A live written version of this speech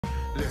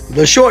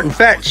The Short and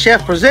Fat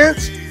Chef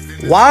presents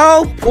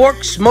Wild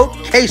Pork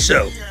Smoked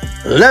Queso.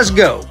 Let's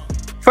go.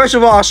 First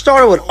of all, I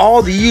started with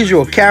all the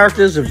usual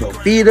characters of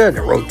Velveeta and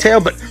the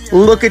Rotel, but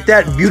look at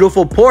that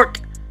beautiful pork.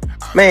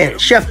 Man,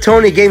 Chef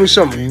Tony gave me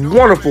some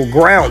wonderful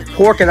ground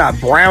pork and I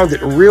browned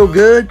it real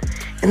good.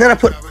 And then I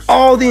put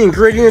all the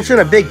ingredients in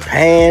a big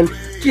pan.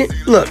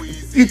 Look,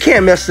 you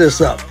can't mess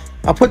this up.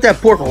 I put that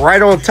pork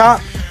right on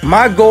top.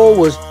 My goal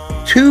was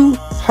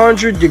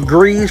 200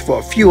 degrees for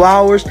a few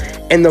hours,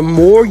 and the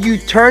more you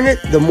turn it,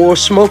 the more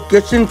smoke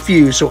gets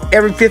infused. So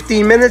every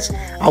 15 minutes,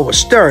 I was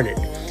stirring it.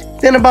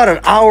 Then about an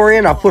hour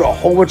in, I put a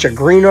whole bunch of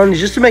green onions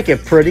just to make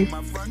it pretty.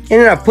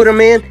 And then I put them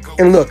in,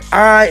 and look,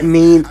 I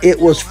mean, it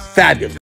was fabulous.